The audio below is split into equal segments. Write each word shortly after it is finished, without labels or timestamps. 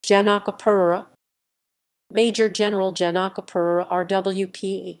Janaka Perera, Major General Janaka Perera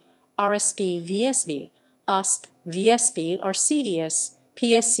RWP, RSP VSB, USP, VSB RCDS,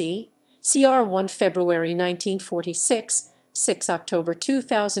 PSC, CR1 February 1946, 6 October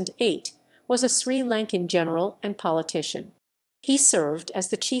 2008, was a Sri Lankan general and politician. He served as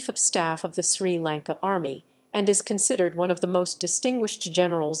the Chief of Staff of the Sri Lanka Army and is considered one of the most distinguished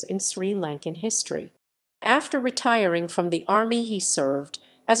generals in Sri Lankan history. After retiring from the army, he served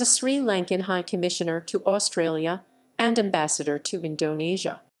as a Sri Lankan High Commissioner to Australia and Ambassador to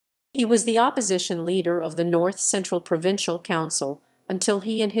Indonesia. He was the opposition leader of the North Central Provincial Council until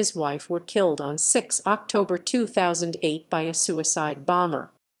he and his wife were killed on 6 October 2008 by a suicide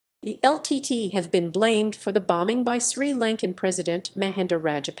bomber. The LTTE have been blamed for the bombing by Sri Lankan President Mahinda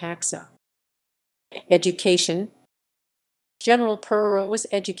Rajapaksa. Education. General Perera was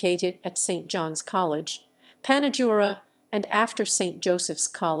educated at St. John's College, Panajura, and after St. Joseph's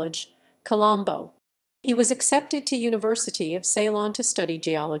College, Colombo. He was accepted to University of Ceylon to study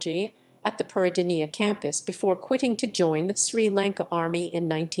geology at the Peradeniya campus before quitting to join the Sri Lanka Army in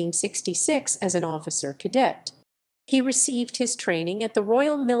 1966 as an officer cadet. He received his training at the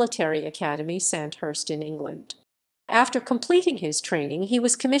Royal Military Academy, Sandhurst in England. After completing his training, he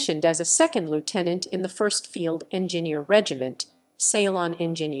was commissioned as a second lieutenant in the 1st Field Engineer Regiment, Ceylon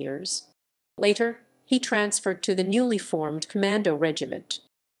Engineers. Later, he transferred to the newly formed Commando Regiment.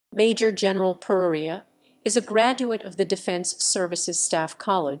 Major General Perera is a graduate of the Defence Services Staff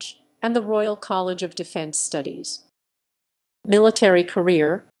College and the Royal College of Defence Studies. Military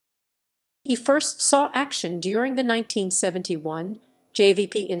career. He first saw action during the 1971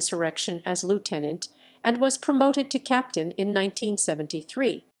 JVP insurrection as lieutenant and was promoted to captain in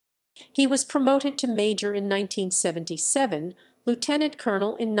 1973. He was promoted to major in 1977, lieutenant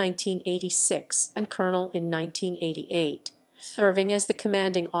colonel in 1986, and colonel in 1988, serving as the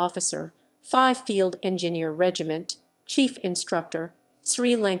commanding officer, 5 Field Engineer Regiment, chief instructor,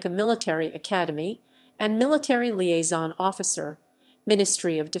 Sri Lanka Military Academy, and military liaison officer,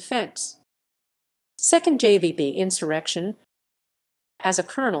 Ministry of Defence. Second JVP insurrection. As a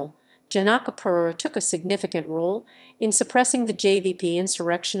colonel, Janaka Perera took a significant role in suppressing the JVP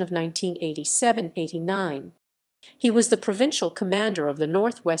insurrection of 1987-89. He was the provincial commander of the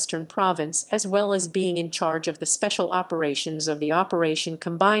Northwestern Province as well as being in charge of the special operations of the Operation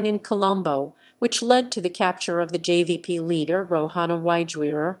Combine in Colombo, which led to the capture of the JVP leader Rohana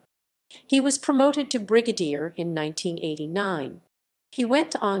Wijweera. He was promoted to brigadier in 1989. He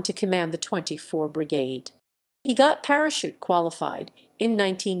went on to command the 24 Brigade. He got parachute qualified in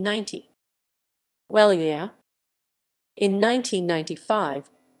 1990. In 1995,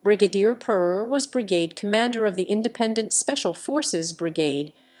 Brigadier Perera was brigade commander of the Independent Special Forces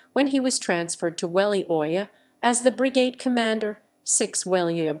Brigade when he was transferred to Weli Oya as the brigade commander, 6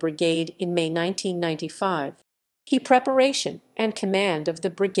 Weli Oya Brigade in May 1995. He preparation and command of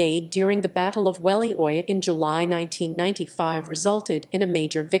the brigade during the Battle of Weli Oya in July 1995 resulted in a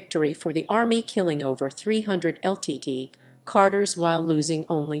major victory for the Army, killing over 300 LTTE Carters while losing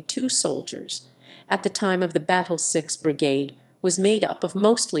only 2 soldiers. At the time of the battle, 6 Brigade was made up of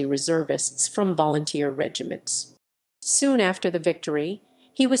mostly reservists from volunteer regiments. Soon after the victory,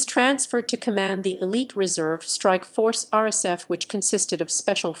 he was transferred to command the Elite Reserve Strike Force RSF, which consisted of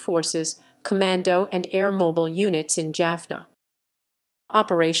Special Forces, Commando, and Air Mobile units in Jaffna.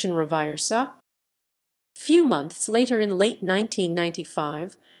 Operation Revirsa. Few months later, in late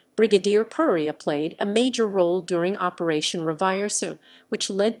 1995, Brigadier Perera played a major role during Operation Revirsa,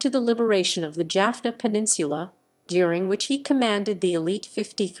 which led to the liberation of the Jaffna Peninsula, during which he commanded the Elite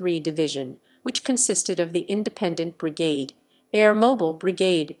 53 Division, which consisted of the Independent Brigade, Air Mobile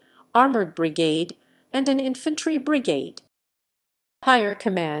Brigade, Armored Brigade, and an Infantry Brigade. Higher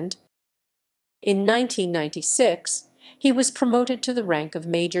Command. In 1996, he was promoted to the rank of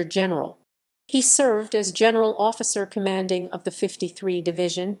Major General. He served as General Officer Commanding of the 53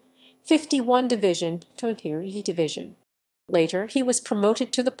 Division, 51 Division, 20 Division. Later, he was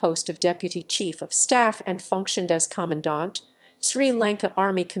promoted to the post of Deputy Chief of Staff and functioned as Commandant, Sri Lanka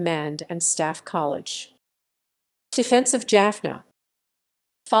Army Command and Staff College. Defense of Jaffna.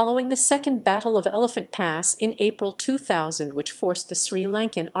 Following the Second Battle of Elephant Pass in April 2000, which forced the Sri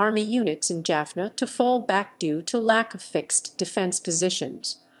Lankan Army units in Jaffna to fall back due to lack of fixed defense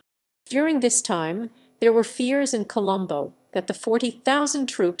positions. During this time, there were fears in Colombo that the 40,000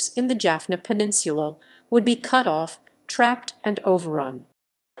 troops in the Jaffna Peninsula would be cut off, trapped, and overrun.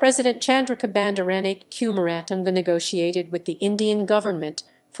 President Chandraka Bandaranaike Kumaratunga negotiated with the Indian government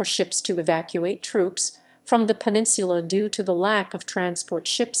for ships to evacuate troops from the peninsula due to the lack of transport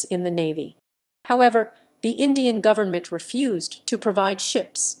ships in the Navy. However, the Indian government refused to provide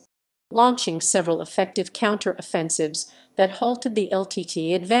ships, launching several effective counter-offensives that halted the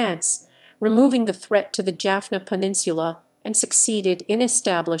LTTE advance, removing the threat to the Jaffna Peninsula, and succeeded in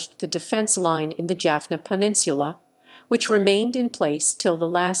establishing the defense line in the Jaffna Peninsula, which remained in place till the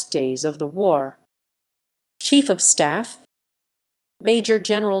last days of the war. Chief of Staff Major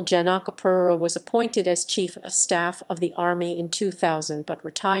General Janaka Perera was appointed as Chief of Staff of the Army in 2000 but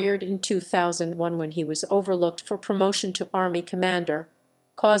retired in 2001 when he was overlooked for promotion to Army Commander,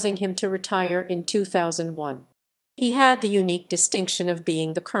 causing him to retire in 2001. He had the unique distinction of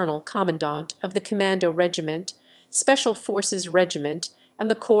being the Colonel Commandant of the Commando Regiment, Special Forces Regiment, and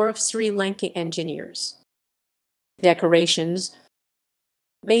the Corps of Sri Lankan Engineers. Decorations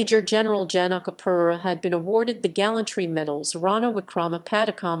Major General Janaka Perera had been awarded the Gallantry Medals Rana Vikrama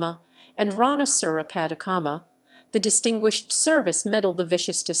Padakama and Rana Sura Padakama, the Distinguished Service Medal the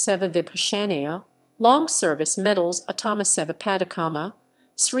Vishishta Seva Vibhushanaya, Long Service Medals Attama Seva Padakama,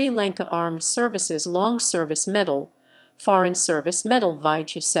 Sri Lanka Armed Services Long Service Medal, Foreign Service Medal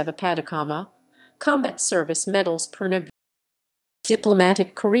Vijay Seva Padakama, Combat Service Medals Purna.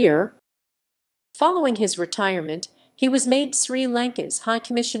 Diplomatic career Following his retirement, he was made Sri Lanka's High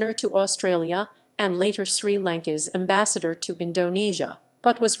Commissioner to Australia and later Sri Lanka's Ambassador to Indonesia,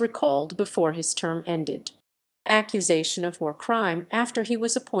 but was recalled before his term ended. Accusation of war crime after he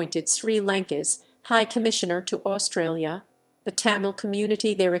was appointed Sri Lanka's High Commissioner to Australia. The Tamil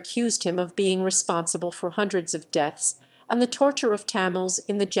community there accused him of being responsible for hundreds of deaths and the torture of Tamils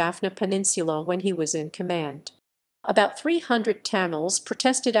in the Jaffna Peninsula when he was in command. About 300 Tamils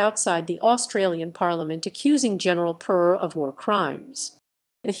protested outside the Australian Parliament accusing General Perera of war crimes.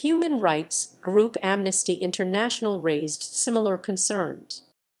 The human rights group Amnesty International raised similar concerns.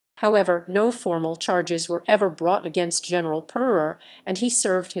 However, no formal charges were ever brought against General Perera, and he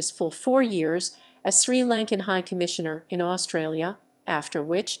served his full 4 years as Sri Lankan High Commissioner in Australia, after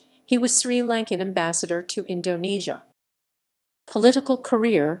which he was Sri Lankan Ambassador to Indonesia. Political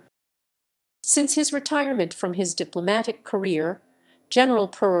career Since his retirement from his diplomatic career, General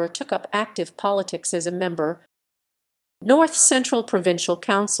Perera took up active politics as a member North Central Provincial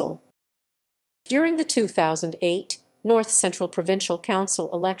Council. During the 2008 North Central Provincial Council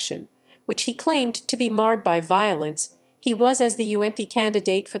election, which he claimed to be marred by violence, he was as the UMP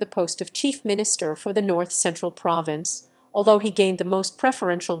candidate for the post of Chief Minister for the North Central Province. Although he gained the most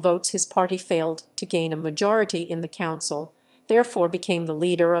preferential votes, his party failed to gain a majority in the council, therefore became the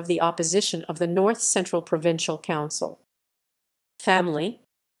leader of the opposition of the North Central Provincial Council. Family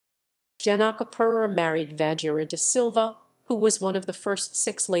Janaka Perera married Vajira de Silva, who was one of the first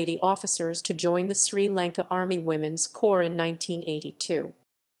 6 lady officers to join the Sri Lanka Army Women's Corps in 1982.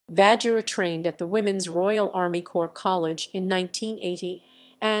 Vajira trained at the Women's Royal Army Corps College in 1980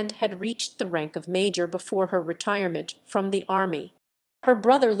 and had reached the rank of major before her retirement from the Army. Her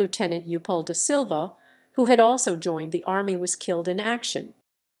brother, Lieutenant Upal de Silva, who had also joined the Army, was killed in action.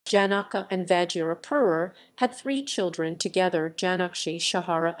 Janaka and Vajira Perera had 3 children together, Janakshi,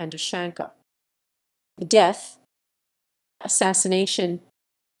 Shahara, and Ashanka. Death Assassination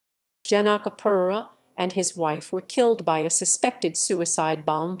Janaka Perera and his wife were killed by a suspected suicide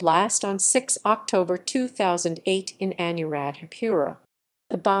bomb blast on 6 October 2008 in Anuradhapura.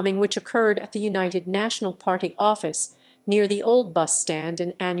 The bombing, which occurred at the United National Party office near the old bus stand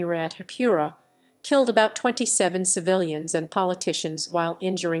in Anuradhapura, killed about 27 civilians and politicians while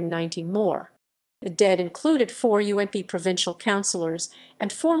injuring 90 more. The dead included 4 UMP provincial councillors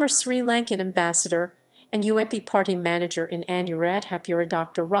and former Sri Lankan ambassador and UMP party manager in Anuradhapura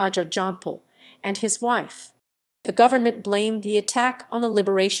Dr. Raja Jampal and his wife. The government blamed the attack on the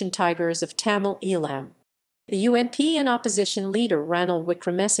Liberation Tigers of Tamil Eelam. The UMP and opposition leader Ranil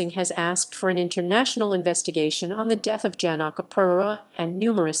Wickremesinghe has asked for an international investigation on the death of Janaka Perera and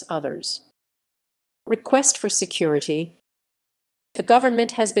numerous others. Request for security The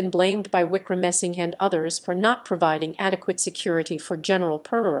government has been blamed by Wickremesinghe and others for not providing adequate security for General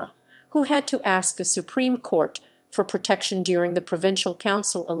Perera, who had to ask the Supreme Court for protection during the provincial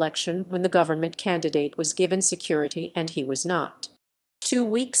council election when the government candidate was given security and he was not. 2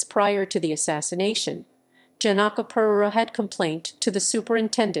 weeks prior to the assassination, Janaka Perera had complained to the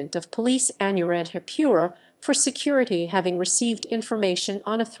Superintendent of Police Anuradhapura for security, having received information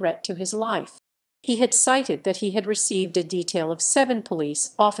on a threat to his life. He had cited that he had received a detail of 7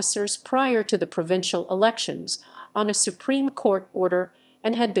 police officers prior to the provincial elections on a Supreme Court order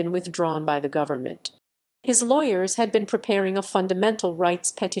and had been withdrawn by the government. His lawyers had been preparing a fundamental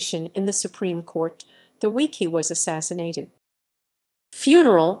rights petition in the Supreme Court the week he was assassinated.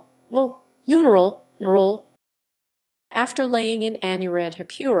 Funeral After laying in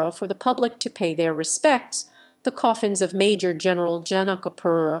Anuradhapura for the public to pay their respects, the coffins of Major General Janaka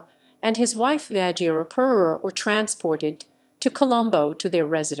Perera and his wife Vajira Perera were transported to Colombo to their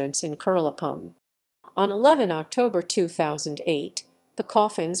residence in Kurlapum. On 11 October 2008, the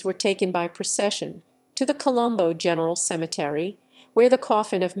coffins were taken by procession to the Colombo General Cemetery, where the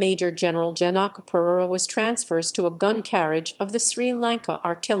coffin of Major General Janaka Perera was transferred to a gun carriage of the Sri Lanka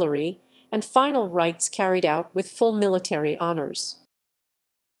Artillery, and final rites carried out with full military honors.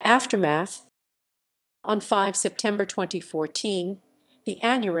 Aftermath. On 5 September 2014, the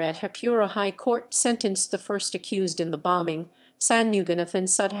Anuradhapura High Court sentenced the first accused in the bombing, Sanmuganathan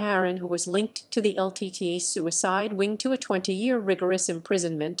Sudharan, who was linked to the LTTE suicide wing, to a 20-year rigorous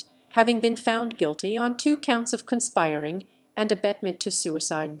imprisonment, having been found guilty on 2 counts of conspiring and abetment to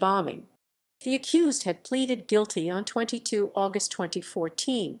suicide bombing. The accused had pleaded guilty on 22 August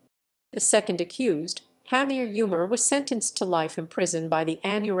 2014. The second accused, Hamir Umar, was sentenced to life in prison by the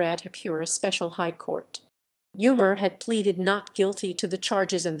Anuradhapura Special High Court. Umar had pleaded not guilty to the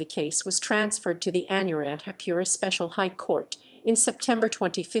charges and the case was transferred to the Anuradhapura Special High Court in September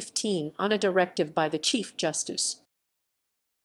 2015 on a directive by the Chief Justice.